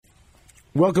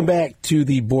Welcome back to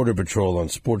the Border Patrol on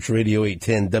Sports Radio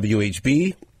 810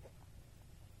 WHB.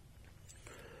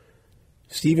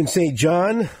 Stephen St.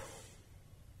 John,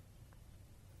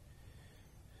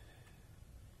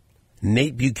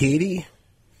 Nate Bukaty,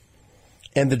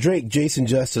 and the Drake, Jason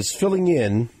Justice, filling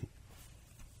in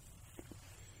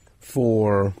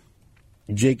for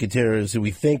Jake Gutierrez, who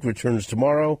we think returns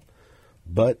tomorrow,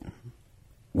 but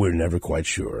we're never quite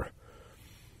sure.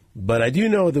 But I do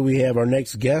know that we have our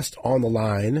next guest on the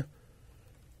line,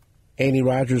 Annie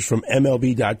Rogers from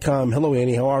MLB.com. Hello,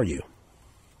 Annie. How are you?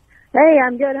 Hey,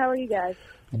 I'm good. How are you guys?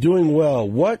 Doing well.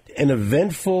 What an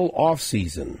eventful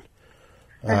offseason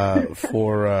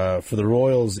for the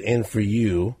Royals and for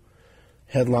you,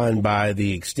 headlined by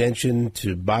the extension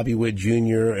to Bobby Witt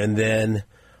Jr. and then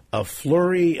a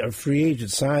flurry of free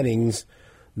agent signings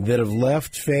that have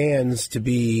left fans to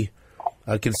be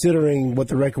considering what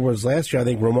the record was last year, I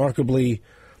think remarkably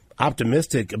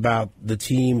optimistic about the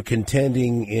team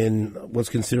contending in what's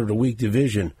considered a weak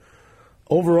division.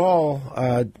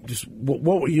 Overall, just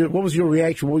what was your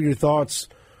reaction? What were your thoughts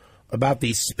about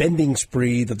the spending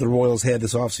spree that the Royals had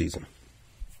this offseason?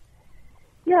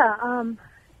 Yeah,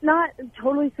 not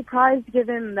totally surprised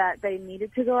given that they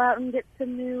needed to go out and get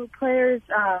some new players.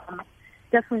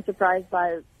 Definitely surprised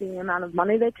by the amount of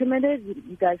money they committed.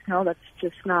 You guys know that's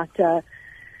just not,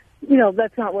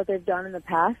 that's not what they've done in the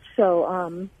past.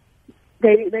 So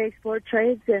they explored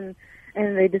trades and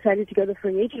they decided to go the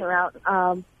free agent route.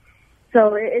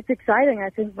 So it's exciting.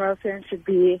 I think Royals fans should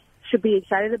be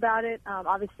excited about it.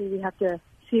 Obviously, we have to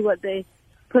see what they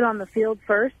put on the field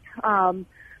first.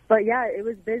 But yeah, it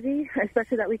was busy,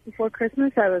 especially that week before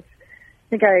Christmas. I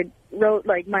think I wrote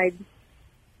like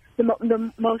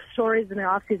the most stories in the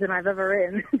off season I've ever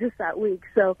written just that week.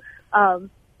 So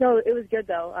it was good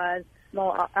though.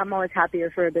 I'm always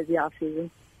happier for a busy off season.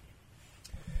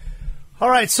 All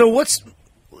right, so let's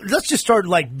just start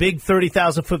like big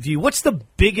 30,000-foot view. What's the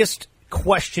biggest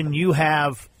question you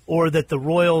have, or that the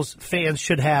Royals fans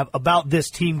should have about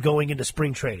this team going into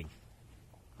spring trading?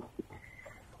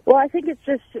 Well, I think it's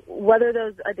just whether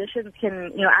those additions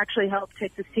can, actually help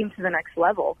take this team to the next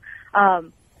level.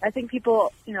 I think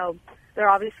people, they're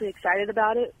obviously excited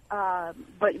about it,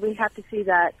 but we have to see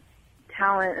that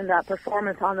talent and that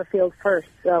performance on the field first.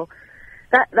 So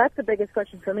that's the biggest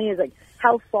question for me is like,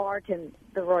 how far can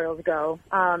the Royals go?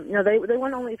 They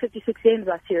won only 56 games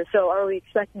last year, so are we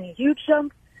expecting a huge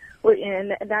jump?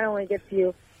 And that only gets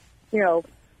you,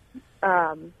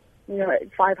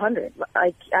 500.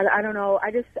 Like I don't know. I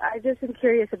just am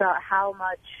curious about how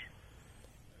much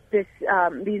these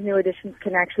new additions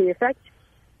can actually affect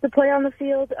the play on the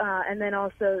field, and then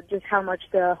also just how much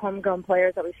the homegrown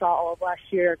players that we saw all of last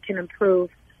year can improve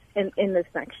in this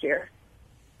next year.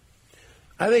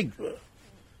 I think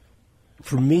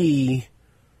for me,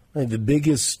 the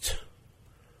biggest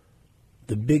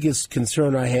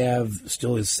concern I have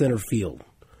still is center field.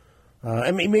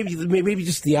 I mean, maybe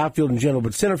just the outfield in general,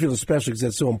 but center field especially because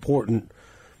that's so important.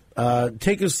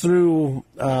 Take us through,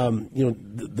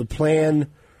 the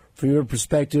plan from your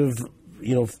perspective,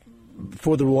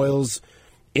 for the Royals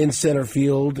in center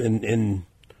field and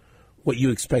what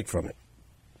you expect from it.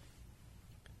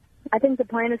 I think the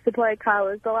plan is to play Kyle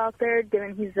Isbell out there,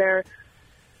 given he's their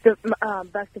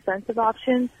best defensive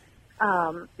option.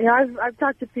 I've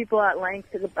talked to people at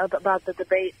length about the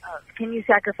debate of can you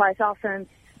sacrifice offense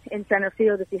in center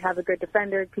field if you have a good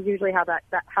defender? Because usually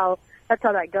that's how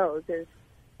that goes. Is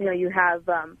you have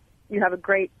a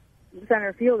great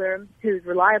center fielder who's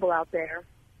reliable out there,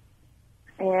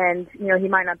 and he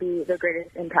might not be the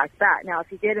greatest impact bat. Now,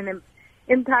 if you get an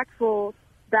impactful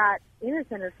bat in a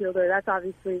center fielder, that's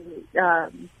obviously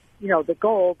the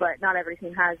goal, but not every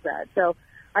team has that. So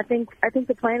I think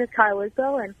the plan is Kyle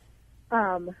Isbell,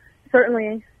 and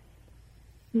certainly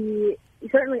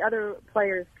other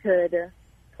players could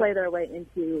play their way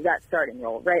into that starting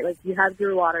role, right? Like you have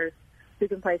Drew Waters who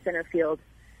can play center field.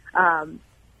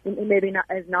 Maybe not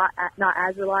as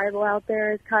reliable out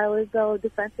there as Kyle Isbell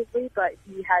defensively, but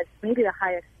he has maybe the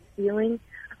highest ceiling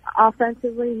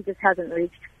offensively. He just hasn't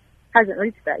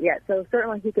reached that yet. So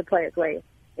certainly he could play his way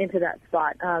into that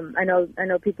spot. I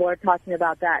know people are talking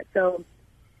about that. So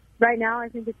right now I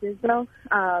think it's Isbell,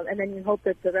 and then you hope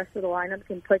that the rest of the lineup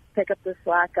can pick up the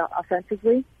slack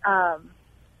offensively.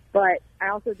 But I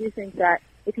also do think that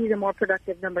if he's a more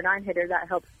productive number 9 hitter, that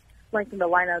helps lengthen the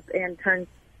lineup and turn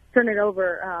it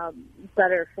over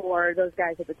better for those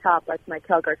guys at the top, like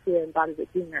Maikel Garcia and Bobby Witt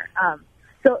Jr.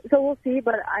 So we'll see,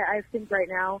 but I think right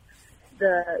now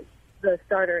the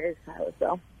starter is Kyle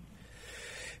Isbell.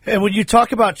 And when you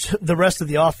talk about the rest of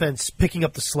the offense picking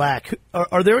up the slack,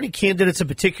 are there any candidates in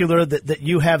particular that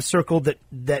you have circled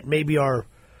that maybe are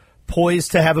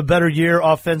poised to have a better year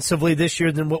offensively this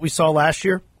year than what we saw last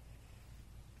year?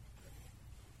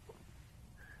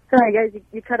 Sorry, guys,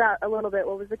 you cut out a little bit.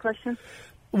 What was the question?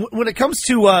 When it comes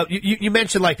to you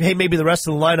mentioned like, hey, maybe the rest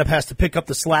of the lineup has to pick up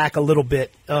the slack a little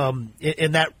bit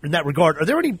in that regard. Are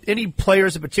there any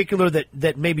players in particular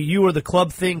that maybe you or the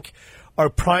club think are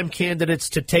prime candidates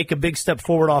to take a big step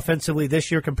forward offensively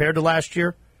this year compared to last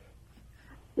year?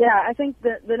 Yeah, I think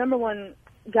the number one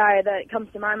guy that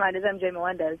comes to my mind is MJ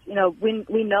Melendez. You know,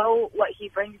 we know what he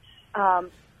brings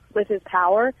with his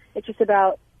power. It's just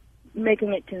about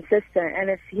making it consistent. And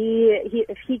if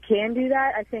he can do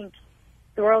that, I think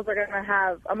the Royals are going to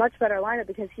have a much better lineup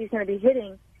because he's going to be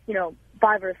hitting,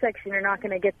 5 or 6, and you're not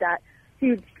going to get that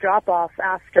huge drop-off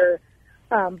after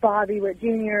Bobby Witt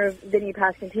Jr., Vinny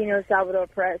Pasquantino, Salvador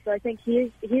Perez. So I think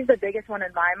he's the biggest one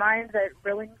in my mind that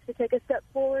really needs to take a step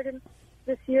forward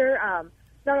this year,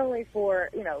 not only for,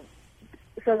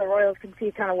 so the Royals can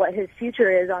see kind of what his future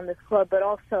is on this club, but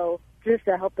also just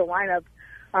to help the lineup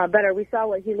better. We saw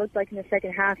what he looked like in the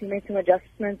second half. He made some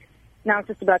adjustments. Now it's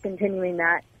just about continuing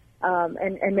that.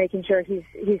 And making sure he's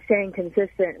staying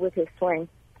consistent with his swing.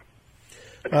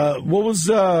 What was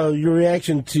your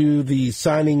reaction to the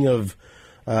signing of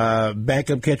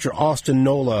backup catcher Austin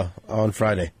Nola on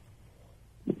Friday?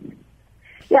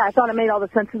 Yeah, I thought it made all the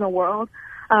sense in the world.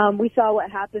 We saw what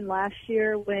happened last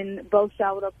year when both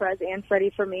Salvador Perez and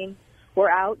Freddie Fermin were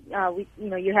out.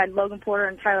 You had Logan Porter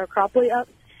and Tyler Cropley up,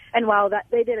 and while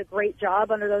they did a great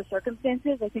job under those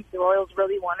circumstances, I think the Royals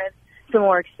really wanted some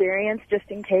more experience just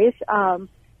in case. I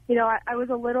was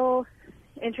a little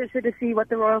interested to see what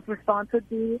the Royals' response would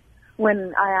be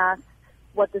when I asked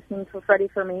what this means for Freddie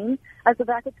Fermin as a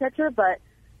backup catcher, but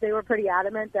they were pretty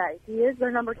adamant that he is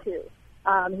their number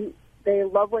 2. They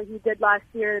love what he did last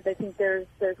year. They think there's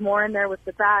more in there with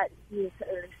the bat. He's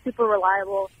a super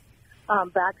reliable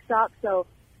backstop. So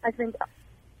I think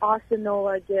Austin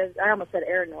Nola gives, I almost said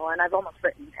Aaron Nola, and I've almost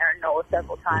written Aaron Nola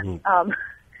several times. Mm-hmm.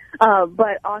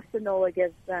 But Austin Nola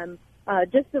gives them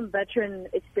just some veteran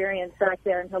experience back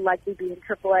there, and he'll likely be in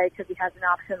AAA because he has an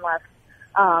option left,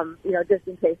 just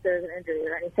in case there's an injury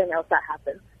or anything else that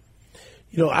happens.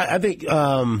 I think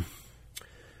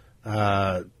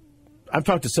I've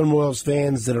talked to some Royals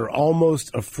fans that are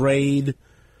almost afraid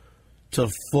to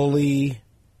fully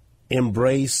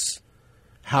embrace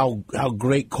how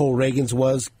great Cole Ragans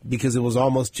was because it was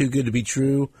almost too good to be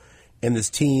true, and this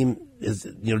team is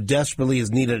desperately has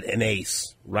needed an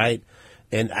ace, right?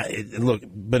 And look,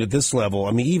 but at this level,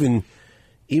 I mean,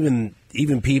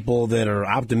 even people that are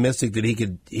optimistic that he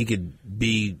could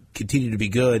continue to be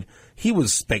good, he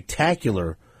was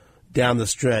spectacular down the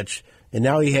stretch, and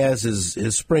now he has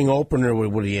his spring opener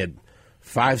where he had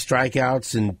 5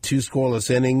 strikeouts and 2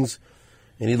 scoreless innings,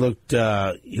 and he looked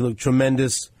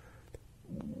tremendous.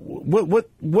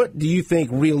 What do you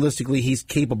think realistically he's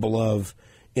capable of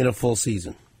in a full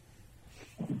season?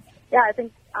 Yeah, I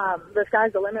think the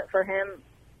sky's the limit for him.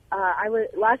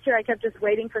 Last year I kept just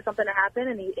waiting for something to happen,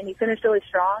 and he finished really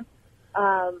strong.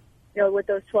 With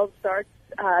those 12 starts.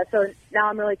 So now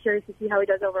I'm really curious to see how he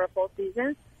does over a full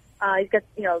season. He's got,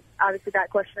 obviously that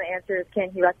question to answer is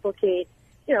can he replicate,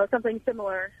 something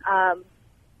similar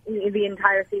in the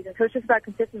entire season. So it's just about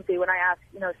consistency. When I ask,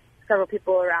 several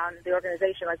people around the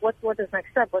organization, like what's his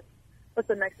next step? What's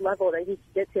the next level that he can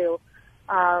get to?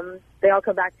 They all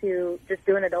come back to just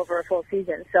doing it over a full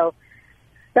season. So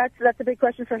that's a big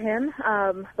question for him.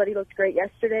 But he looked great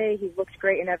yesterday. He's looked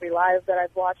great in every live that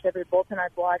I've watched, every bullpen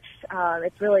I've watched.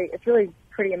 It's really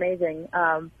pretty amazing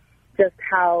just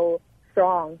how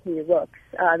strong he looks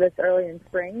this early in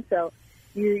spring. So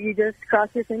you just cross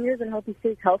your fingers and hope he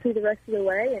stays healthy the rest of the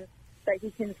way and that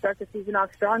he can start the season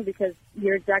off strong because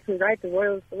you're exactly right. The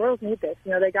Royals need this.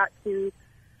 They got 2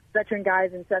 veteran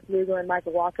guys in Seth Lugo and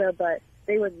Michael Wacha, but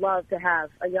they would love to have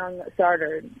a young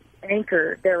starter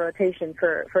anchor their rotation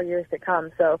for years to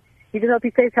come. So you just hope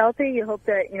he stays healthy. You hope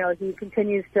that, he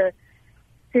continues to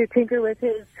tinker with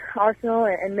his arsenal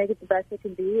and make it the best it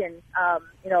can be. And,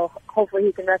 hopefully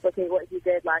he can replicate what he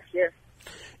did last year.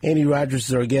 Andy Rogers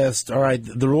is our guest. All right,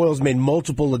 the Royals made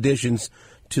multiple additions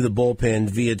to the bullpen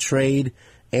via trade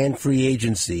and free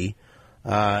agency.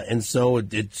 And so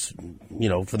it's,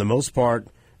 for the most part,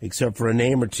 except for a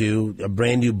name or two, a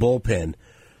brand new bullpen.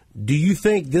 Do you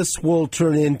think this will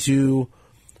turn into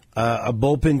a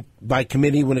bullpen by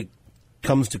committee when it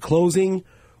comes to closing,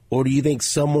 or do you think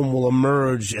someone will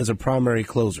emerge as a primary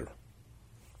closer?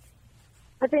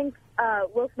 I think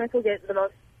Will Smith will get the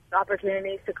most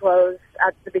opportunities to close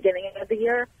at the beginning of the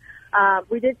year.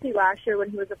 We did see last year when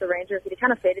he was at the Rangers that he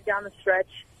kind of faded down the stretch.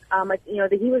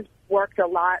 He was worked a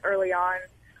lot early on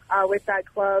with that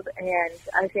club, and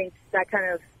I think that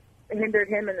kind of hindered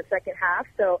him in the second half.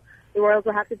 So the Royals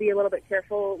will have to be a little bit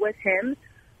careful with him.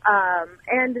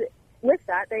 And with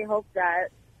that, they hope that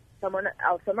someone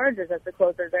else emerges as the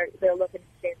closer. They're looking to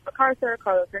James MacArthur,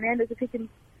 Carlos Hernandez, if he can,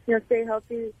 stay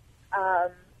healthy.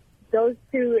 Those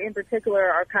two in particular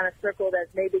are kind of circled as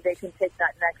maybe they can take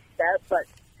that next step. But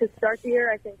to start the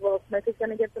year, I think Will Smith is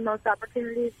going to get the most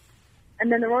opportunities.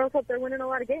 And then the Royals hope they're winning a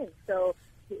lot of games. So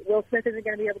Will Smith isn't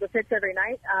going to be able to pitch every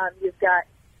night. You've got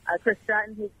Chris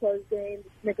Stratton, who's closed games.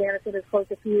 Nick Anderson has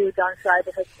closed a few. Don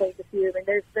Schreiber has closed a few. I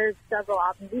mean, there's several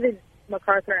options. Even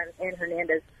MacArthur and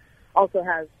Hernandez also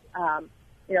have,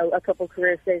 a couple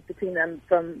career saves between them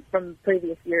from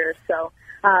previous years. So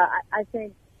I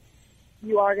think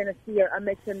you are going to see a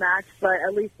mix and match, but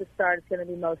at least the start is going to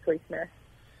be mostly Smith.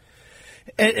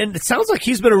 And it sounds like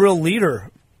he's been a real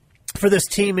leader for this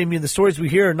team. I mean, the stories we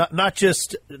hear, not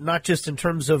just in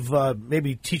terms of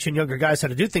maybe teaching younger guys how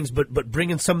to do things, but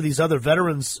bringing some of these other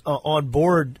veterans on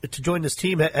board to join this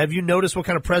team. Have you noticed what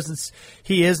kind of presence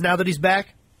he is now that he's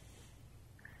back?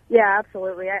 Yeah,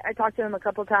 absolutely. I talked to him a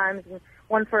couple times, and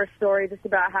one first story just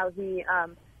about how he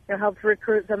helped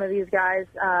recruit some of these guys.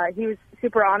 He was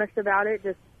super honest about it.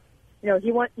 Just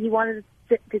he wanted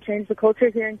to change the culture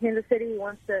here in Kansas City. He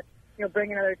wants to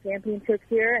bring another championship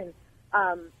here, and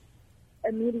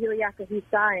immediately after he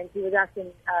signed, he was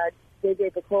asking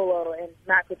J.J. Piccolo and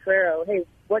Matt Quatrero, hey,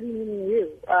 what do you need me to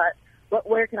do?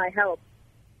 Where can I help?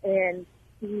 And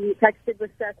he texted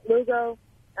with Seth Lugo.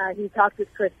 He talked with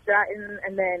Chris Stratton,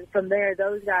 and then from there,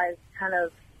 those guys kind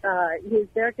of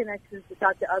used their connections to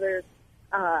talk to others.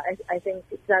 I think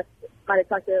Seth might have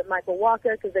talked to Michael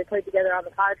Walker because they played together on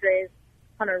the Padres.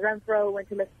 Hunter Renfroe went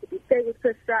to Mississippi State with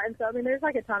Chris Stratton. So, I mean, there's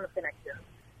like a ton of connections.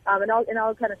 And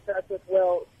all kind of starts with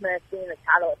Will Smith being the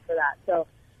catalyst for that. So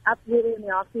absolutely in the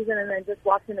off season, and then just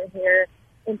watching him here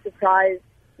in Surprise,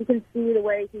 you can see the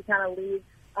way he kind of leads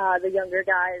the younger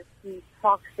guys. He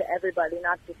talks to everybody,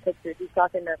 not just pitchers. He's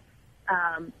talking to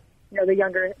the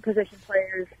younger position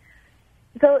players.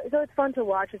 So it's fun to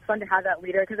watch. It's fun to have that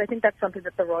leader because I think that's something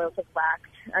that the Royals have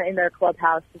lacked in their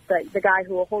clubhouse. It's the guy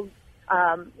who will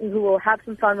who will have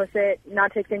some fun with it,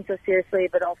 not take things so seriously,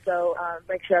 but also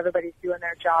make sure everybody's doing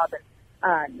their job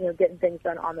and getting things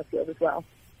done on the field as well.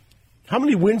 How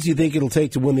many wins do you think it'll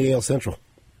take to win the AL Central?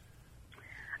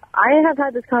 I have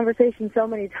had this conversation so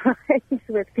many times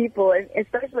with people, and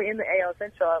especially in the AL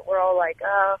Central. We're all like,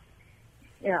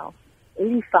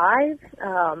 85.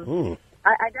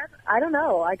 I don't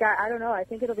know. I don't know. I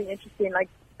think it'll be interesting. Like,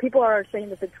 people are saying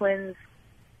that the Twins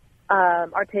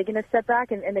are taking a step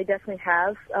back, and they definitely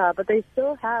have. But they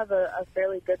still have a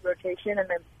fairly good rotation, and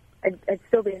I'd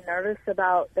still be nervous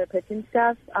about their pitching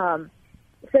staff.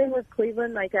 Same with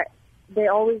Cleveland. Like, they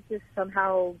always just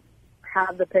somehow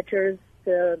have the pitchers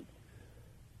to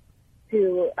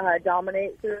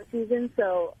dominate through the season.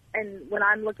 So, and when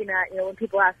I'm looking at, when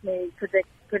people ask me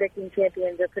predicting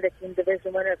champions or predicting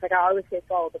division winners, like, I always say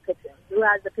follow the pitching. Who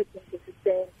has the pitching to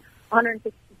sustain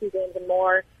 162 games and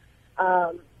more?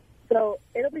 So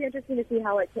it'll be interesting to see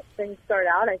how things start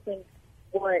out. I think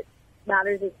what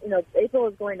matters is, April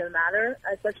is going to matter,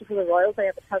 especially for the Royals. They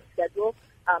have a tough schedule.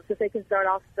 So if they can start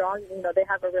off strong, they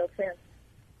have a real chance.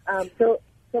 So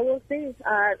we'll see.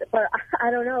 But I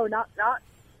don't know. Not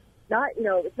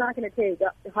it's not going to take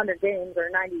 100 games or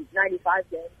 95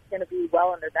 games. It's going to be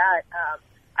well under that.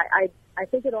 I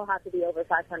think it'll have to be over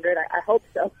 500. I hope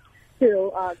so,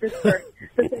 too, just for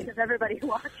the sake of everybody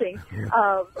watching.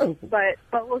 But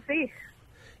we'll see.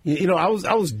 I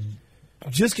was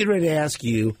just getting ready to ask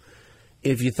you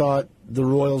if you thought the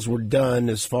Royals were done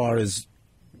as far as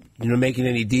making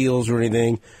any deals or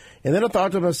anything, and then I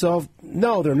thought to myself,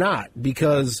 no, they're not,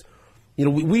 because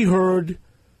we heard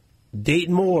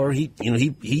Dayton Moore.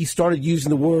 He started using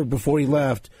the word before he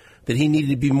left that he needed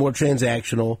to be more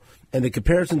transactional, and the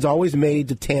comparison's always made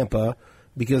to Tampa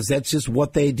because that's just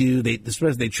what they do.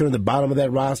 Especially they churn the bottom of that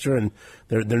roster, and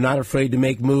they're not afraid to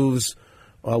make moves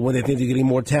when they think they're getting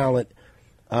more talent.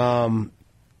 And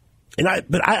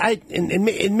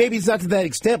maybe it's not to that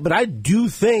extent, but I do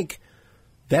think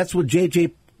that's what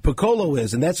J.J. Piccolo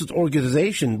is, and that's what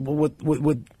organization,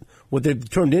 what they've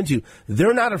turned into.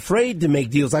 They're not afraid to make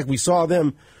deals like we saw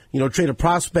them, trade a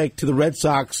prospect to the Red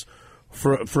Sox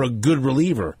for a good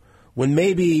reliever. When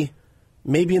maybe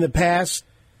in the past,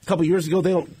 a couple of years ago,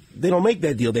 they don't make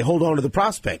that deal. They hold on to the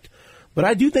prospect. But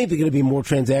I do think they're going to be more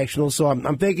transactional. So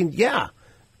I'm thinking, yeah,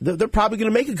 they're probably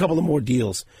going to make a couple of more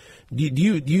deals. Do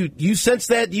you sense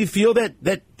that? Do you feel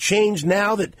that change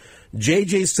now that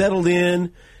JJ settled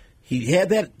in? he had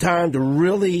that time to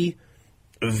really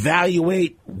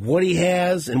evaluate what he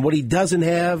has and what he doesn't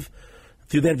have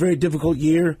through that very difficult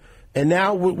year. And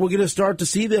now we're going to start to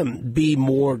see them be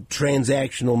more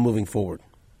transactional moving forward.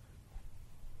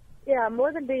 Yeah,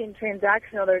 more than being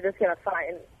transactional, they're just going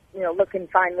to look and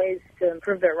find ways to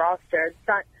improve their roster.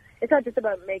 It's not just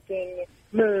about making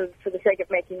moves for the sake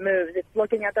of making moves. It's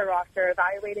looking at their roster,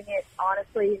 evaluating it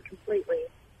honestly and completely,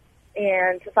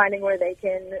 and finding where they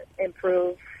can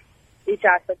improve each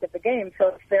aspect of the game. So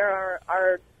if there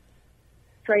are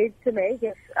trades to make,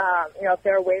 if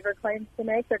there are waiver claims to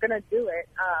make, they're going to do it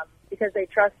because they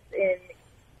trust in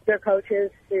their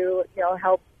coaches to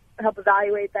help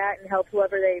evaluate that and help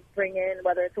whoever they bring in,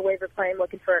 whether it's a waiver claim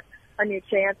looking for a new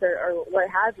chance or what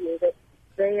have you. That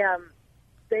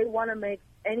they want to make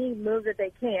any move that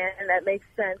they can and that makes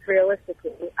sense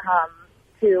realistically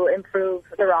to improve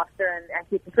the roster and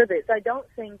keep improving it. So I don't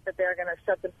think that they're going to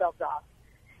shut themselves off.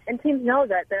 And teams know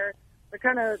that they're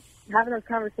kind of having those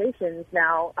conversations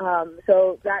now,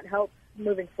 so that helps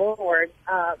moving forward.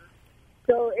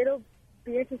 So it'll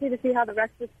be interesting to see how the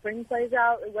rest of the spring plays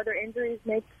out, whether injuries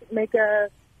make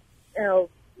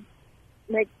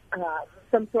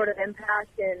some sort of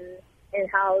impact in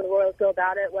how the Royals go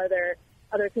about it, whether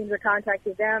other teams are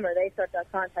contacting them or they start to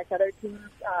contact other teams.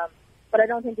 But I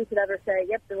don't think we should ever say,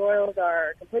 yep, the Royals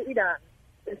are completely done.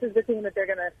 This is the team that they're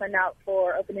going to send out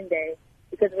for opening day,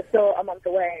 because we're still a month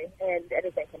away and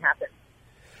anything can happen.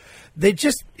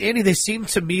 Andy, they seem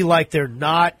to me like they're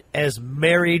not as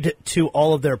married to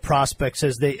all of their prospects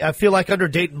as I feel like under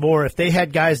Dayton Moore, if they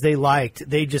had guys they liked,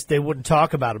 they wouldn't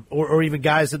talk about them, or even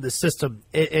guys in the system.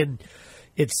 And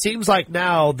it seems like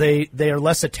now they are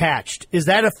less attached. Is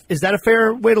that a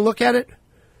fair way to look at it?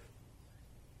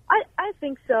 I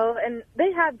think so, and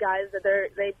they have guys that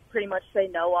they pretty much say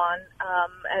no on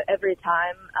every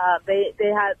time. They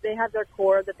have their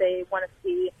core that they want to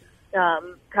see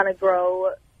kind of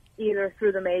grow either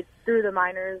through the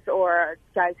minors or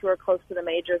guys who are close to the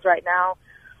majors right now.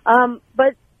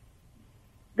 But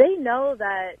they know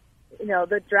that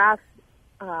the draft.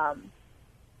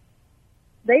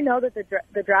 They know that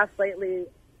the draft lately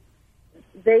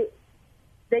they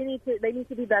need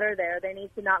to be better there. They need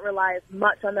to not rely as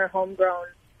much on their homegrown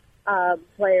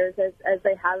players as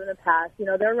they have in the past.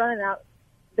 They're running out.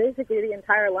 Basically, the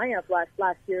entire lineup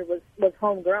last year was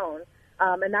homegrown,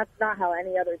 and that's not how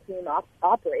any other team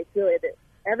operates. Really,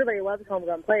 everybody loves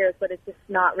homegrown players, but it's just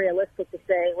not realistic to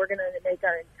say we're going to make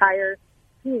our entire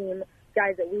team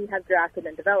guys that we have drafted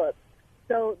and developed.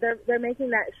 So they're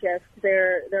making that shift.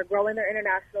 They're growing their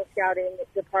international scouting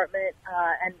department,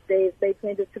 and they've made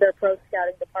changes to their pro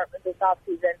scouting department this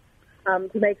offseason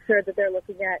to make sure that they're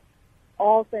looking at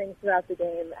all things throughout the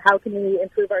game. How can we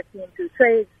improve our team through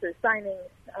trades, through signings,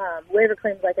 waiver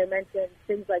claims, like I mentioned,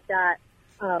 things like that,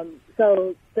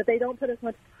 so that they don't put as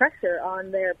much pressure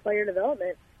on their player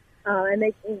development, and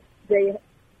they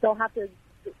don't have to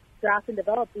draft and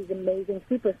develop these amazing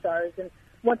superstars. And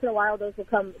once in a while, those will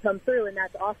come through, and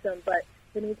that's awesome. But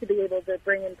they need to be able to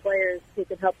bring in players who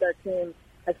can help their team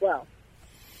as well.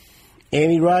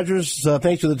 Annie Rogers,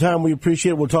 thanks for the time. We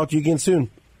appreciate it. We'll talk to you again soon.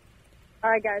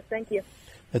 All right, guys. Thank you.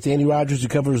 That's Annie Rogers, who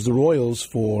covers the Royals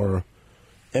for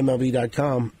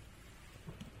MLB.com.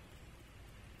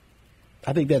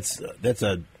 I think that's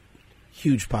a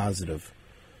huge positive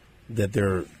that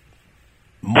they're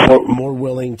more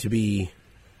willing to be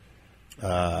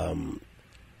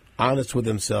honest with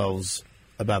themselves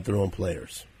about their own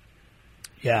players.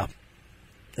 Yeah.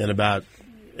 And about,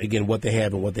 again, what they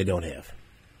have and what they don't have.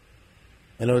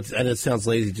 I know it sounds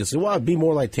lazy just say, well, be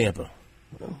more like Tampa.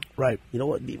 Well, right. You know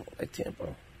what? Be more like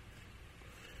Tampa.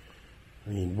 I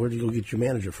mean, where do you go get your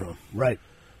manager from? Right.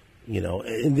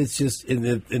 And it's just,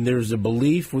 and there's a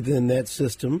belief within that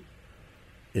system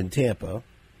in Tampa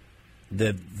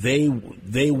that they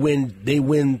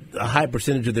win a high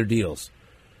percentage of their deals.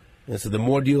 And so the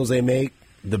more deals they make,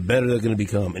 the better they're going to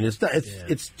become. And it's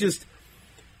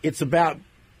about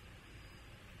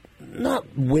not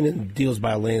winning deals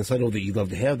by landslide. I know that you'd love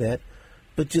to have that,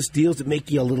 but just deals that make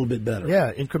you a little bit better.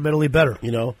 Yeah, incrementally better.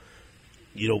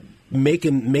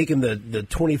 Making the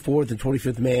 24th and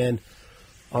 25th man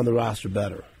on the roster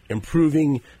better,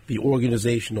 improving the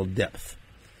organizational depth,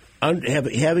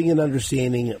 having an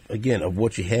understanding, again, of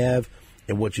what you have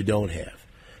and what you don't have.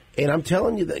 And I'm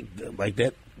telling you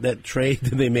that trade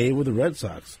that they made with the Red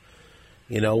Sox,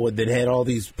 that had all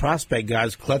these prospect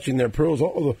guys clutching their pearls.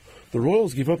 Oh, the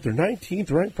Royals give up their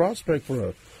 19th ranked prospect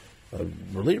for a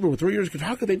reliever with 3 years.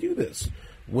 How could they do this?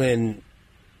 When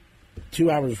 2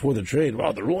 hours before the trade,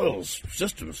 wow, the Royals'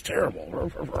 system is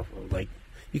terrible.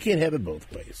 You can't have it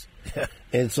both ways. And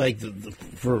it's like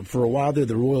for a while there,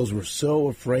 the Royals were so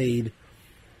afraid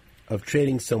of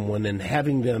trading someone and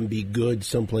having them be good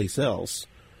someplace else.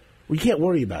 We can't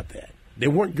worry about that. They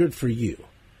weren't good for you.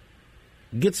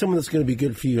 Get someone that's going to be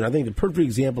good for you. And I think the perfect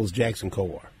example is Jackson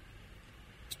Kowar.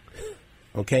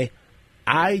 Okay?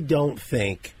 I don't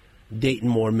think Dayton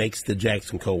Moore makes the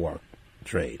Jackson Kowar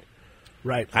trade.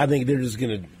 Right. I think they're just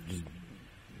going to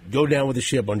go down with the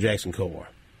ship on Jackson Kowar.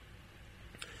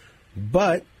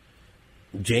 But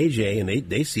JJ, and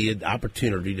they see an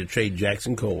opportunity to trade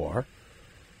Jackson Kowar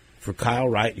for Kyle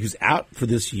Wright, who's out for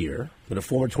this year, but a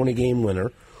former 20-game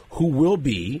winner, who will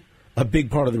be a big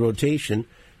part of the rotation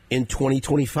in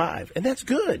 2025. And that's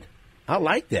good. I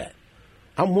like that.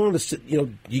 I'm willing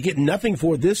to, you get nothing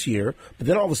for it this year, but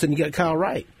then all of a sudden you got Kyle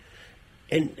Wright.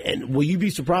 And will you be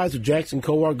surprised if Jackson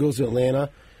Kowar goes to Atlanta?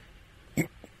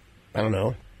 I don't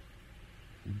know.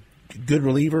 Good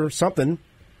reliever, something.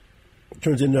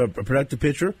 Turns into a productive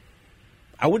pitcher.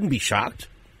 I wouldn't be shocked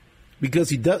because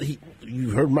he does. You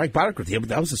heard Mike Boddicker,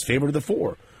 that was his favorite of the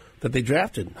four that they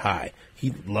drafted high.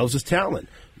 He loves his talent.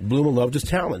 Bluma loved his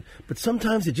talent, but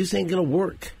sometimes it just ain't going to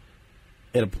work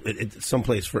at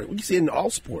someplace for it. You see it in all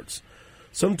sports.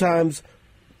 Sometimes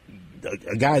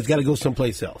a guy's got to go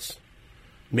someplace else.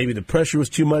 Maybe the pressure was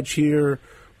too much here,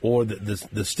 or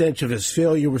the stench of his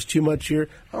failure was too much here.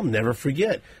 I'll never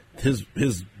forget his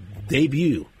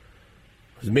debut.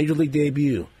 His major league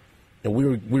debut, and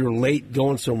we were late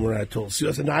going somewhere. I told Sue,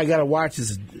 I said, "No, I got to watch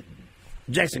this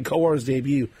Jackson Kowar's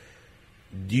debut."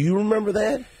 Do you remember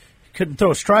that? Couldn't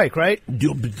throw a strike, right?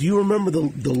 Do you remember the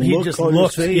look on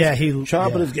his face?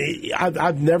 Yeah,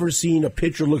 I've never seen a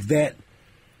pitcher look that.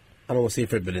 I don't want to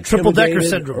say it, but triple decker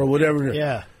syndrome or whatever.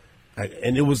 Yeah,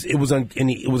 and it was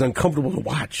uncomfortable to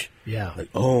watch. Yeah, like,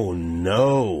 oh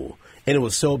no, and it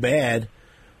was so bad.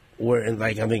 I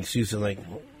think Sue said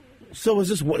so was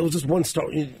this one star?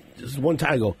 Just one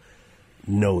time? I go,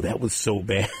 no, that was so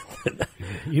bad.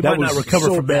 You might not recover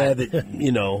so from bad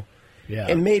that. Yeah,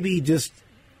 and maybe just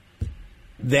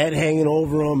that hanging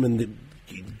over him and the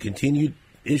continued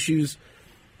issues.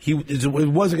 It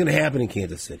wasn't going to happen in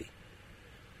Kansas City.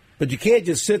 But you can't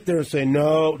just sit there and say,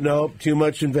 no, too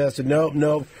much invested.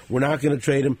 No, we're not going to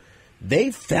trade him.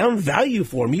 They found value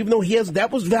for him, even though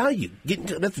that was value.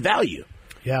 That's value.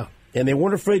 Yeah. And they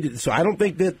weren't afraid to. So I don't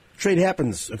think that trade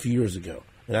happens a few years ago.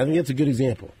 And I think that's a good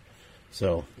example.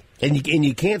 So, and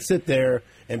you can't sit there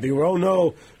and be, oh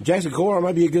no, Jackson Kowar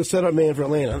might be a good setup man for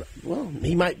Atlanta. Well,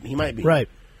 he might be. Right.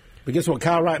 But guess what?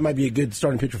 Kyle Wright might be a good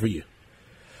starting pitcher for you.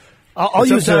 I'll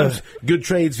use good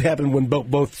trades happen when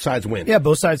both sides win. Yeah,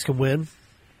 both sides can win.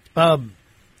 I'll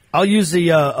use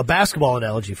a basketball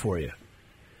analogy for you.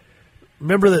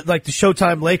 Remember that, like the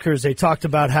Showtime Lakers, they talked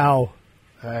about how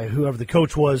whoever the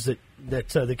coach was that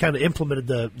they kind of implemented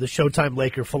the Showtime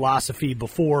Laker philosophy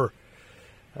before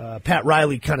Pat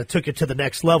Riley kind of took it to the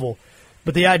next level.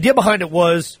 But the idea behind it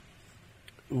was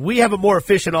we have a more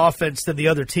efficient offense than the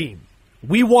other team.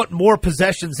 We want more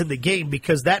possessions in the game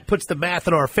because that puts the math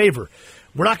in our favor.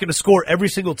 We're not going to score every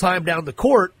single time down the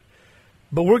court,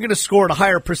 but we're going to score at a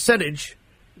higher percentage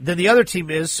than the other team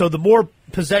is. So the more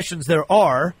possessions there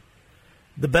are,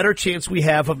 the better chance we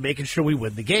have of making sure we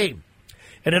win the game.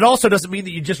 And it also doesn't mean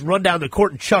that you just run down the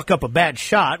court and chuck up a bad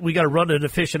shot. We got to run an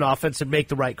efficient offense and make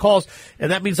the right calls.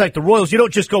 And that means, like the Royals, you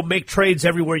don't just go make trades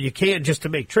everywhere you can just to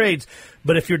make trades.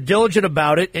 But if you're diligent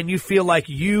about it and you feel like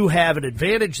you have an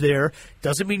advantage there,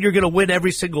 doesn't mean you're going to win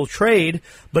every single trade.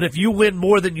 But if you win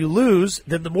more than you lose,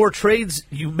 then the more trades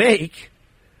you make,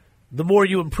 the more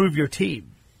you improve your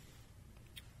team.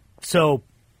 So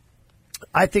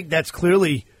I think that's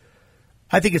clearly...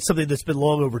 I think it's something that's been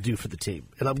long overdue for the team,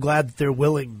 and I'm glad that they're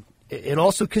willing. And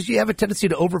also because you have a tendency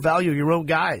to overvalue your own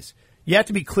guys. You have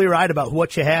to be clear-eyed about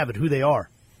what you have and who they are.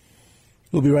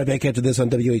 We'll be right back after this on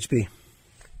WHP.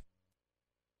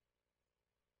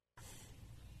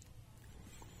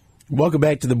 Welcome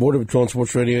back to the Border Patrol on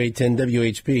Sports Radio 810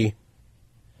 WHP.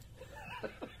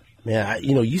 Man,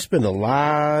 you spend a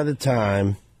lot of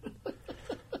time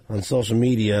on social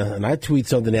media, and I tweet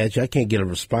something at you. I can't get a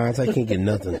response. I can't get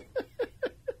nothing.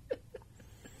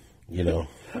 I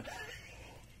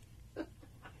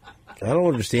don't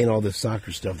understand all this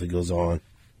soccer stuff that goes on.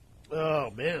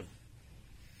 Oh, man.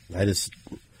 I just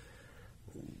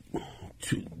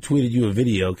tweeted you a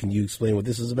video. Can you explain what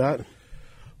this is about?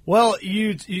 Well,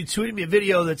 you tweeted me a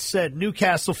video that said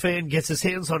Newcastle fan gets his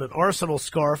hands on an Arsenal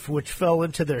scarf, which fell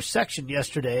into their section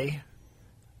yesterday.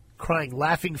 Crying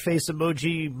laughing face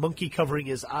emoji, monkey covering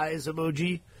his eyes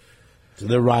emoji. So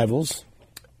they're rivals?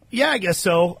 Yeah, I guess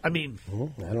so. I mean,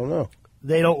 I don't know.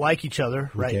 They don't like each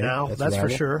other right now. That's for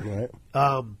sure.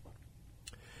 Right.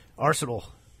 Arsenal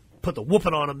put the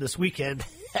whooping on them this weekend.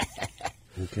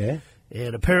 Okay.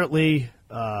 And apparently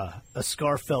a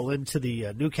scarf fell into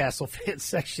the Newcastle fan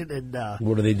section. And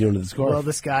What are they doing to the scarf? well,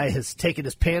 this guy has taken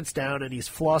his pants down and he's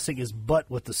flossing his butt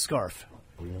with the scarf.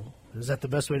 Is that the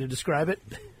best way to describe it?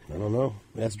 I don't know.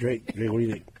 That's Drake. Drake, what do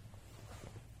you think?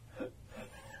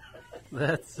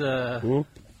 That's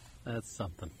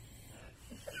something.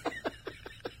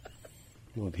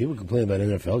 Well, people complain about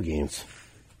NFL games.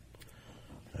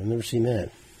 I've never seen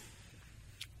that.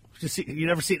 You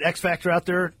never seen X Factor out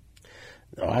there?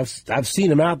 No, I've seen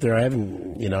him out there. I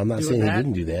haven't. I'm not saying that? he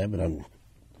didn't do that, but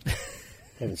I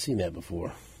haven't seen that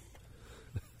before.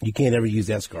 You can't ever use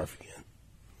that scarf again.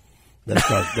 That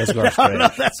scarf's trash. No,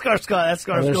 that scarf's gone. That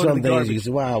scarf's There's going some to the things garbage. you say,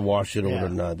 "Well, I'll wash it," or Yeah.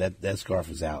 no, that scarf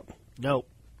is out. Nope.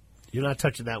 You're not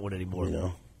touching that one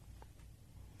anymore.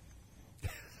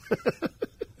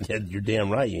 Yeah, you're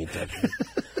damn right. You ain't touching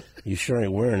it. You sure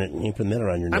ain't wearing it. And you ain't putting that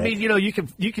around your neck. I mean,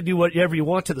 you can do whatever you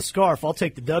want to the scarf. I'll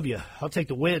take the W. I'll take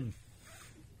the win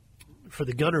for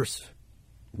the Gunners.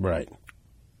 right?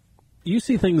 You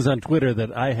see things on Twitter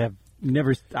that I have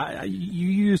never. You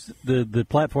use the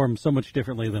platform so much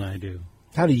differently than I do.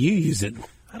 How do you use it?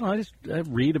 I don't know. I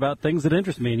read about things that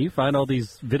interest me, and you find all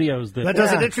these videos that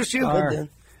doesn't interest you? are-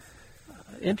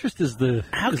 interest is the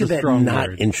How is could a that strong not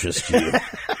word. interest you?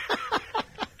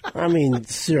 I mean,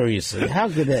 seriously, how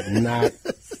could that not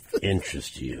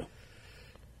interest you?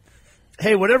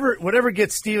 Hey, whatever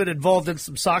gets Steven involved in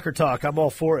some soccer talk, I'm all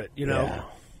for it. Yeah.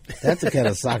 That's the kind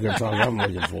of soccer talk I'm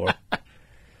looking for.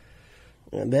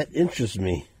 And that interests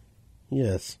me.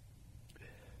 Yes. I'm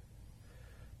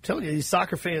telling you, these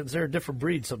soccer fans, they're a different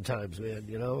breed sometimes, man.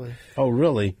 Oh,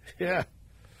 really? Yeah.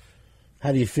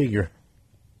 How do you figure?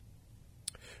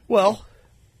 Well,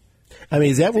 I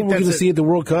mean, is that what we're going to that's see at the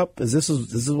World Cup? Is this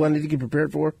what I need to get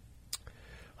prepared for?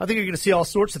 I think you're going to see all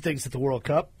sorts of things at the World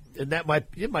Cup, and it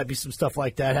might be some stuff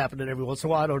like that happening every once in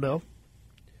a while. I don't know.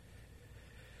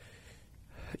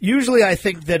 Usually, I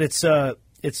think that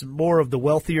it's more of the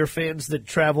wealthier fans that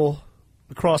travel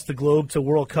across the globe to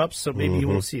World Cups, so maybe you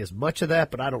won't see as much of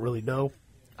that. But I don't really know.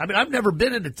 I mean, I've never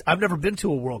been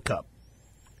to a World Cup,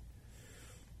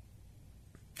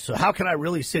 so how can I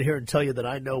really sit here and tell you that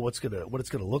I know what it's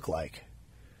gonna look like?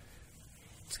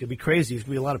 It's gonna be crazy. There's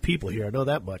gonna be a lot of people here. I know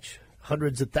that much.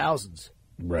 Hundreds of thousands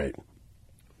Right.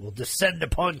 will descend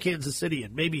upon Kansas City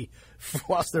and maybe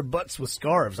floss their butts with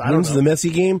scarves. I don't When's know. the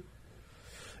Messi game?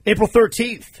 April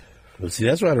 13th, Well, see,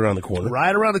 that's right around the corner.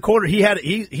 right around the corner.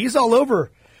 He's all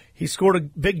over. He scored a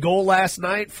big goal last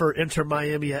night for Inter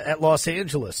Miami at Los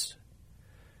Angeles.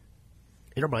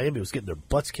 Inter Miami was getting their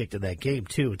butts kicked in that game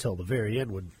too until the very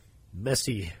end when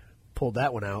Messi pulled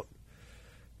that one out.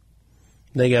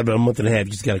 They got about a month and a half.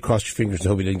 You just got to cross your fingers and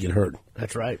hope he didn't get hurt.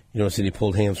 That's right. You don't see any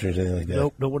pulled hamstrings or anything like that.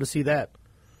 Nope, don't want to see that.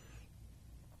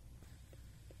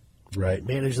 Right.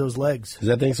 Manage those legs. Is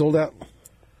that thing sold out?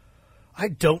 I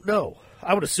don't know.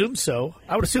 I would assume so.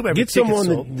 I would assume every Get ticket's someone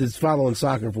sold. that's following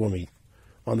soccer for me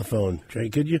on the phone. Trey,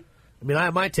 could you? I mean, I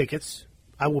have my tickets.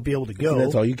 I won't be able to go.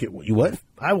 That's all you can. You what?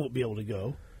 I won't be able to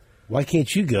go Why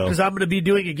can't you go? because I'm going to be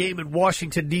doing a game in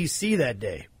Washington, D.C. that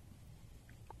day.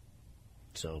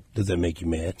 So, Does that make you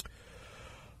mad?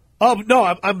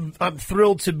 no, I'm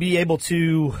thrilled to be able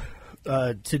to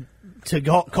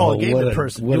call a game in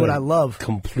person. Do what I love.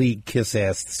 Complete kiss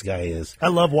ass this guy is. I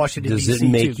love Washington, Does D.C. it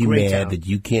make too. you Great mad town. that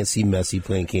you can't see Messi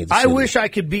playing Kansas I City? wish I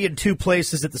could be in two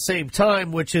places at the same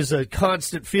time, which is a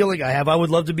constant feeling I have. I would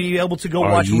love to be able to go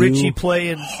Are watch you Richie play.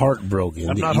 And heartbroken.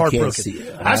 I'm that not you can't heartbroken. see-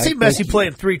 I've seen I Messi think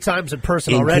playing 3 times in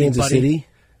person in already, Kansas buddy. City.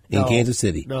 In No. Kansas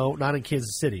City, No, not in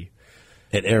Kansas City.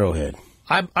 at Arrowhead.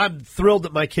 I'm thrilled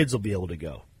that my kids will be able to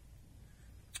go.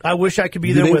 I wish I could be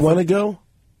Do there they with want to them. go?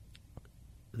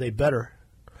 They better.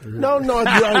 No.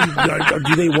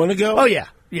 Do they want to go? Oh yeah,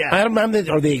 yeah.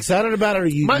 Are they excited about it? Or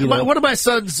you? One of my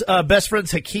son's best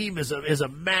friends, Hakeem, is a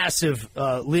massive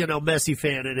Lionel Messi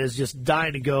fan and is just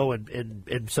dying to go.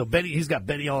 And so he's got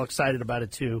Benny all excited about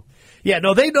it too. Yeah,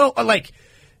 no, they know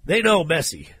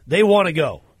Messi. They want to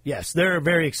go. Yes, they're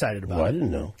very excited about Well, I it. didn't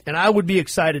know. And I would be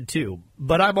excited too.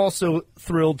 But I'm also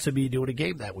thrilled to be doing a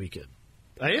game that weekend.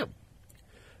 I am.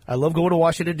 I love going to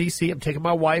Washington, D.C. I'm taking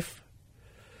my wife.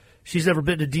 She's never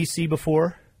been to D.C.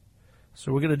 before.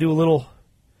 So we're going to do a little,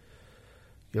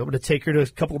 I'm going to take her to a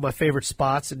couple of my favorite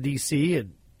spots in D.C.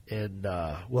 and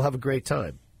we'll have a great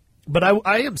time. But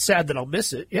I am sad that I'll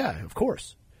miss it. Yeah, of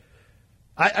course.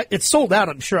 It's sold out,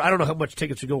 I'm sure. I don't know how much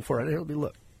tickets are going for. Let me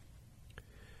look.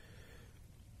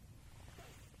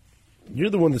 You're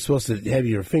the one that's supposed to have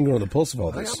your finger on the pulse of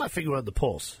all I this. got my finger on the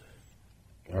pulse.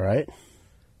 All right.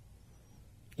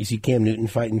 You see Cam Newton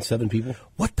fighting 7 people?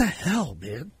 What the hell,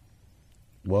 man?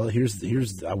 Well, the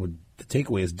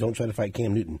takeaway is don't try to fight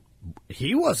Cam Newton.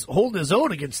 He was holding his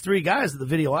own against three guys in the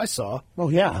video I saw. Oh,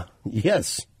 yeah.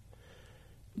 Yes.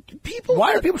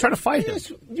 Why are people trying to fight him?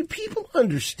 Do people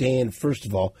understand, first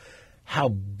of all, how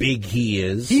big he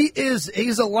is?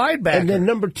 He's a linebacker. And then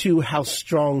number two, how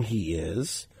strong he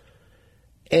is.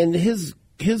 And his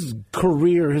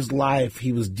career, his life,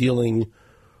 he was dealing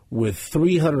with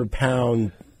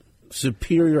 300-pound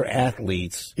superior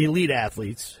athletes. Elite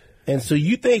athletes. And so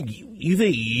you think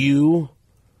you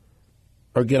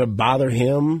are going to bother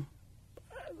him?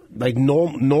 Like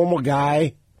normal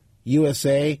guy,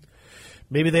 USA?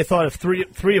 Maybe they thought if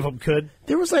three of them could.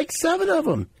 There was like 7 of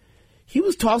them. He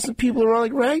was tossing people around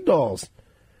like rag dolls.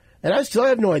 And I still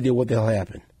have no idea what the hell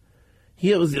happened.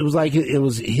 It was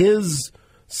his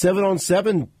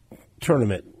 7-on-7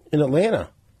 tournament in Atlanta.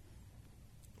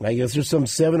 I guess there's some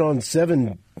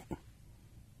 7-on-7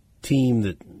 team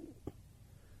that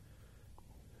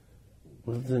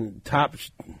was in top.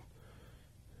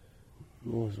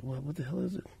 What the hell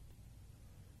is it?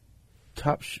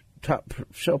 Top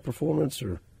show performance,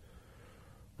 or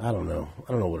I don't know.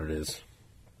 I don't know what it is.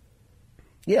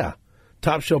 Yeah,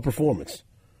 top show performance.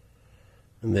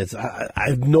 And I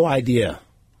have no idea.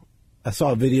 I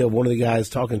saw a video of one of the guys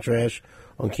talking trash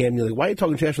on Cam Newton. Like, why are you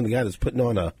talking trash on the guy that's putting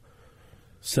on a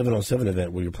 7-on-7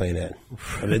 event where you're playing at?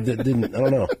 I mean, I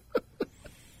don't know.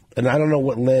 And I don't know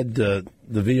what led to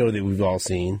the video that we've all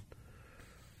seen.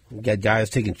 You got guys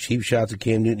taking cheap shots at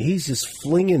Cam Newton. He's just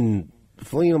flinging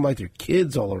them like they're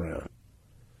kids all around.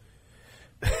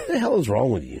 What the hell is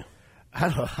wrong with you? I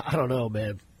don't know,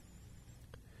 man.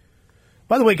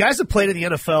 By the way, guys that played in the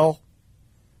NFL,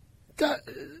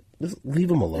 just leave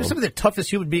them alone. They're some of the toughest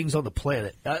human beings on the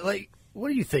planet. What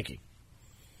are you thinking?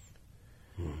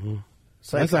 Mm-hmm.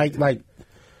 It's like I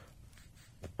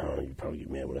don't know, you probably get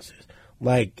mad when I say this.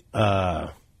 Like,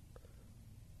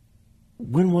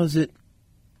 when was it?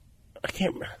 I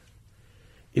can't remember.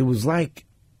 It was like,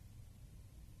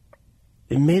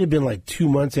 it may have been like 2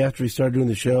 months after he started doing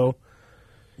the show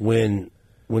when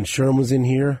Sherm was in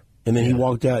here, and then he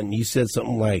walked out and you said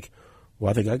something like,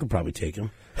 well, I think I could probably take him.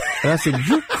 And I said,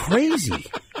 you're crazy.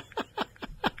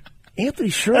 Anthony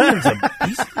Sherman's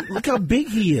look how big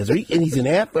he is. And he's an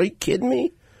athlete. Are you kidding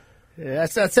me? Yeah,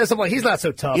 that says something like he's not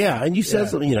so tough. Yeah, and you said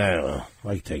something, I don't know.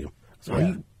 I can take him. So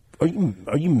are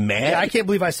you mad? Yeah, I can't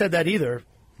believe I said that either.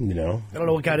 I don't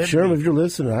know what got into Sherman, me. if you're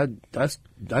listening,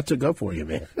 I took up for you,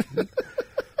 man.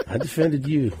 I defended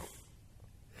you.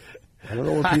 I don't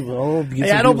know what people.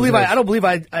 I don't believe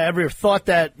I ever thought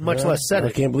that, much less said it.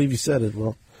 I can't believe you said it.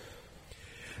 Well,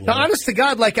 now, honest to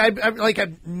God,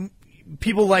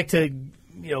 people like to,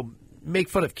 make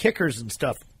fun of kickers and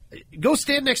stuff. Go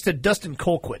stand next to Dustin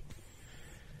Colquitt.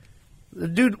 The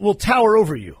dude will tower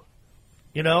over you.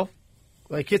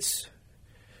 These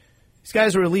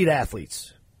guys are elite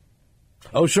athletes.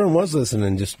 Oh, Sherman was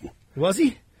listening. Was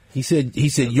he? He said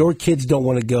your kids don't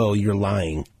want to go. You're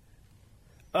lying.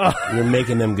 You're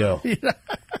making them go.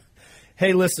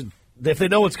 Hey, listen. If they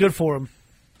know what's good for them.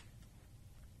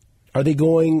 Are they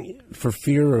going for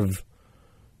fear of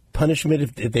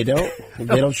punishment if they don't? If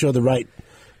they don't show the right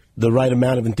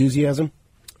amount of enthusiasm?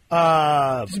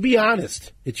 Just be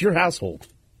honest. It's your household.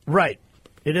 Right.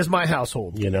 It is my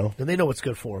household. And they know what's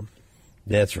good for them.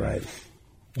 That's right.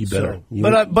 You better.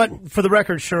 But for the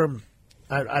record, Sherm,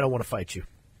 I don't want to fight you.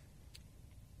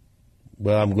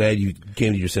 Well, I'm glad you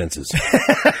came to your senses.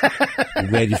 I'm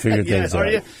glad you figured things out. Are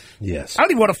you? Yes. I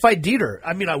don't even want to fight Dieter.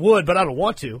 I mean, I would, but I don't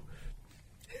want to.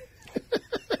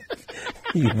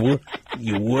 You would?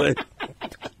 You would?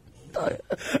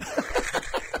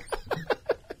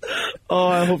 Oh,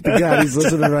 I hope to God he's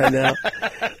listening right now.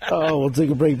 Oh, we'll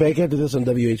take a break back after this on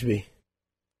WHB.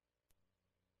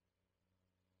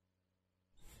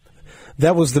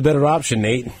 That was the better option,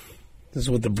 Nate. This is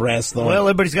what the brass thought. Well,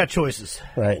 everybody's got choices.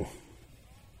 Right.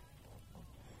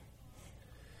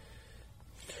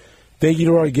 Thank you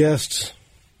to our guests,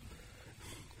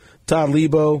 Todd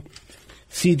Lebo,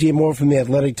 C.J. Moore from the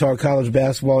Athletic Talk College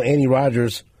Basketball, Andy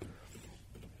Rogers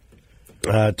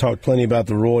talked plenty about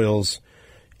the Royals.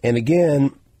 And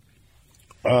again,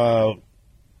 a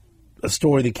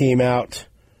story that came out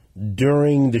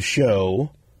during the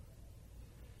show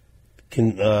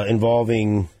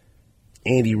involving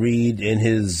Andy Reid and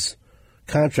his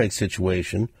contract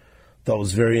situation. Thought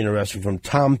was very interesting from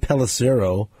Tom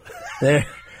Pelissero. There,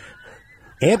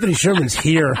 Anthony Sherman's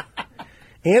here.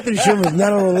 Anthony Sherman's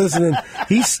not only listening;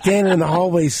 he's standing in the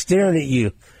hallway staring at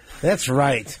you. That's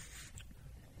right.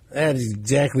 That is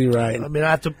exactly right. I mean,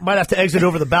 might have to exit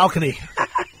over the balcony.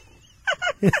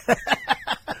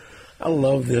 I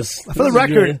love this. For the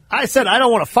record, I said I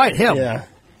don't want to fight him. Yeah.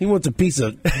 He wants a piece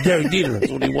of Derek Dieter.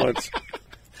 That's what he wants.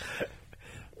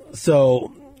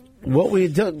 So, what we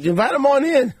invite him on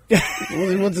in.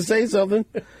 He wants to say something.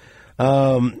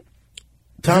 Tom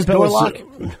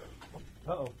Pelissero.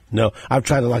 No, I've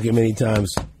tried to lock it many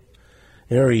times.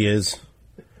 There he is.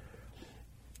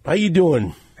 How you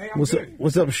doing? Hey, What's good. up?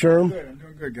 What's up, Sherm? I'm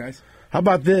doing good, guys. How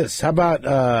about this? How about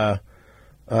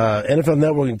NFL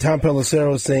Network and Tom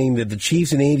Pelissero saying that the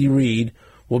Chiefs and Andy Reid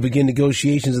will begin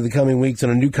negotiations in the coming weeks on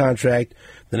a new contract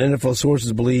that NFL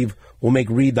sources believe will make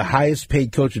Reid the highest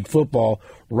paid coach in football.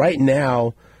 Right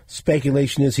now,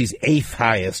 speculation is he's 8th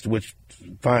highest, which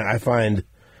I find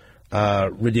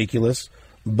ridiculous.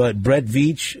 But Brett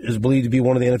Veach is believed to be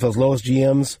one of the NFL's lowest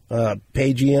GMs,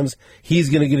 paid GMs. He's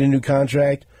going to get a new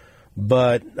contract.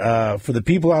 But for the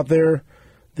people out there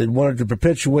that wanted to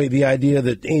perpetuate the idea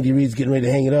that Andy Reid's getting ready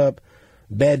to hang it up,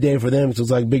 bad day for them. So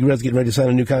it's like Big Red's getting ready to sign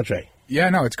a new contract. Yeah,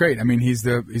 no, it's great. I mean, he's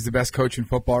the best coach in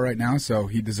football right now, so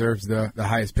he deserves the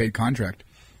highest paid contract.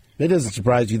 That doesn't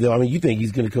surprise you, though. I mean, you think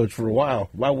he's going to coach for a while.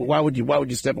 Why would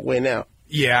you step away now?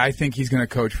 Yeah, I think he's going to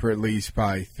coach for at least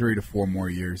probably 3 to 4 more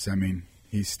years. I mean,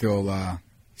 he still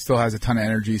has a ton of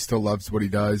energy, still loves what he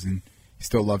does, and he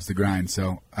still loves the grind.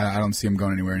 So I don't see him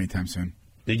going anywhere anytime soon.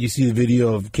 Did you see the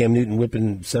video of Cam Newton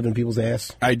whipping 7 people's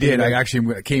ass? I did. I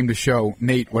actually came to show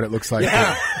Nate what it looks like.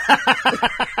 Yeah.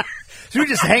 So you're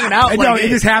just hanging out. No, it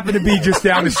just happened to be just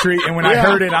down the street, and when I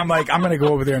heard it, I'm like, I'm going to go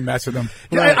over there and mess with him.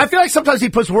 I feel like sometimes he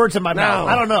puts words in my mouth.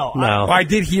 I don't know. No. Well, I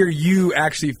did hear you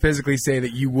actually physically say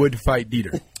that you would fight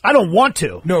Dieter. I don't want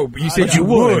to. No, but you said you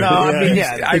would. No, I mean,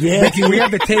 yeah. We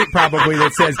have the tape probably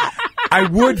that says, I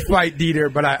would fight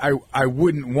Dieter, but I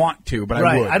wouldn't want to, but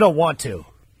I would. I don't want to.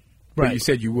 But Right. you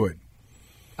said you would.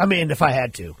 I mean, if I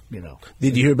had to, you know.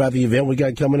 Did you hear about the event we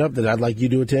got coming up that I'd like you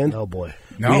to attend? Oh, boy.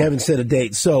 No. We haven't set a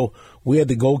date. So we had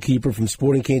the goalkeeper from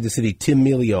Sporting Kansas City, Tim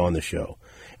Melia, on the show.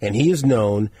 And he is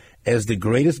known as the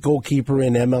greatest goalkeeper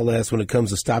in MLS when it comes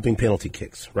to stopping penalty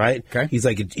kicks, right? Okay. He's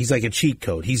like a cheat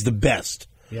code. He's the best.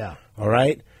 Yeah. All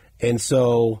right? And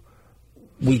so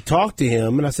we talked to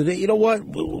him, and I said, hey, you know what?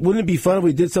 Wouldn't it be fun if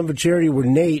we did something for charity where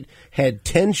Nate had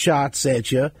 10 shots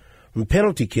at you from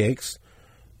penalty kicks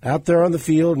out there on the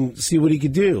field and see what he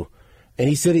could do? And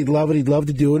he said he'd love it. He'd love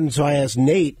to do it. And so I asked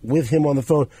Nate with him on the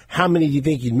phone, how many do you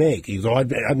think you'd make? He goes, oh,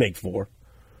 I'd make 4.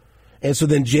 And so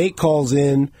then Jake calls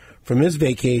in from his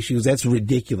vacation. He goes, that's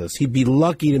ridiculous. He'd be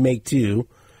lucky to make 2,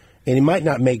 and he might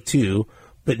not make 2,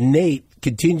 but Nate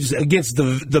continues against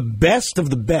the best of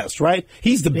the best, right?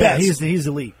 He's the best. He's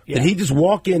elite. Yeah. And he just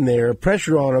walk in there,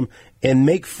 pressure on him, and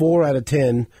make 4 out of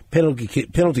 10 penalty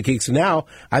kicks. So now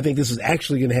I think this is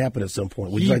actually going to happen at some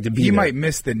point. Would you like to be He there? might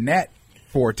miss the net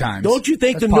 4 times. Don't you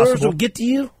think That's the nerves possible. will get to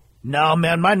you? No,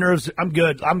 man, my nerves, I'm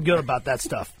good. I'm good about that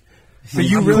stuff. So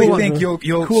you I'm really cool think under,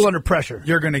 you'll cool under pressure?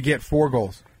 You're going to get 4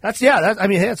 goals. That's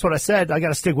what I said. I got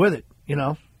to stick with it, you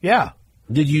know? Yeah.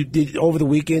 Did over the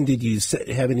weekend, did you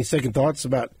have any second thoughts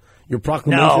about your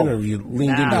proclamation, No. or have you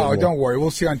leaned into it No, more? don't worry.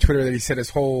 We'll see on Twitter that he set his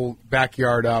whole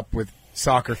backyard up with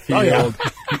soccer Oh, field,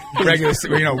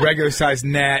 regular sized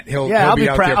net. He'll I'll be be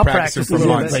out there I'll practicing practice for a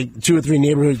little months. bit. Like 2 or 3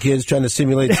 neighborhood kids trying to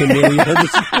simulate 10 million.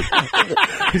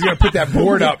 He's going to put that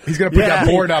board up. He's going to put that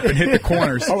board up and hit the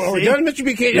corners. Are we done, Mr.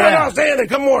 BK? Yeah. No, stay in there.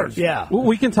 Come more. Yeah. Well,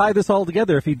 we can tie this all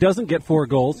together. If he doesn't get 4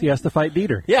 goals, he has to fight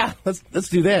Dieter. Yeah, let's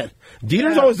do that.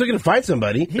 Dieter's always looking to fight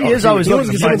somebody. He is always looking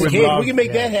to gets fight in the somebody. cage. We can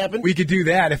make that happen. We could do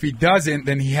that. If he doesn't,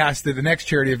 then he has to. The next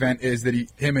charity event is that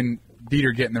him and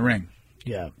Dieter get in the ring.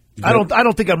 Yeah. I don't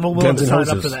think I'm willing Guns to and sign up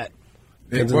hoses. for that.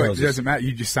 Guns and It Roses. doesn't matter.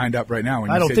 You just signed up right now. When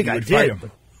you I don't said think you I would fight did.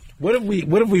 him. What if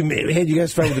we had you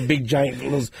guys fight with the big giant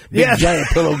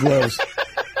pillow gloves?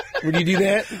 Would you do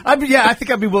that? I think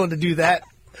I'd be willing to do that.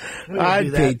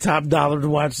 I'd pay top dollar to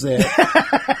watch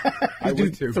that. I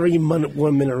would too. 3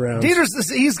 1 minute rounds.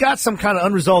 He's got some kind of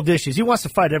unresolved issues. He wants to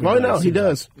fight Oh everybody. no, it he seems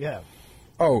does. like. Yeah.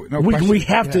 Oh no! We question.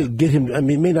 have to get him. I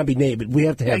mean, it may not be Nate, but we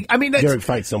have to have Derek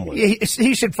fight someone.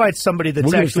 He should fight somebody that's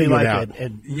We're gonna actually figure it like out.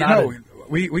 and You not know,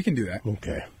 we can do that.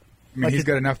 Okay. I mean, he's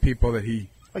got enough people that he.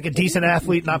 like a decent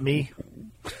athlete, not me.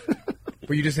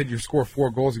 But you just said you score 4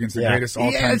 goals against the Yeah. greatest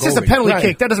all-time Yeah, it's goalie. just a penalty Right.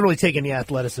 kick. That doesn't really take any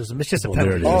athleticism. It's just a Well,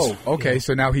 there penalty. it is. Oh, okay.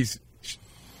 So now he's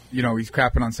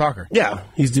crapping on soccer. Yeah,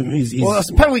 he's Well,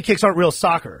 penalty kicks aren't real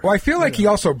soccer. Well, I feel like he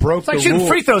also broke like the shooting rule.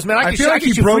 free throws, man. I can feel shoot- I like can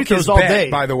he shoot free broke throws his all bet, day.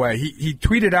 by the way. He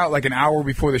tweeted out like an hour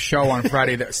before the show on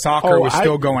Friday that soccer was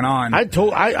still going on.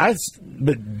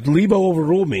 But Lebo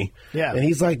overruled me. Yeah. And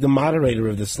he's like the moderator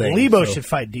of this thing. Lebo so- should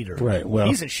fight Dieter. Right, well-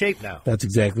 he's in shape now. That's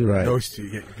exactly right. Those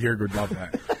two, Georg would love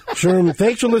that. Sherm,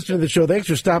 thanks for listening to the show. Thanks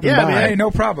for stopping Yeah, by. man. Hey, no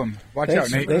problem. Watch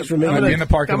Thanks- out, Nate. thanks for making I'll it. be in the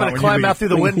parking I'm lot going to when you climb leave. out through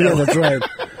the window. Yeah, that's right.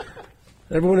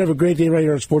 Everyone have a great day right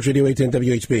here on Sports Radio 810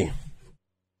 WHB.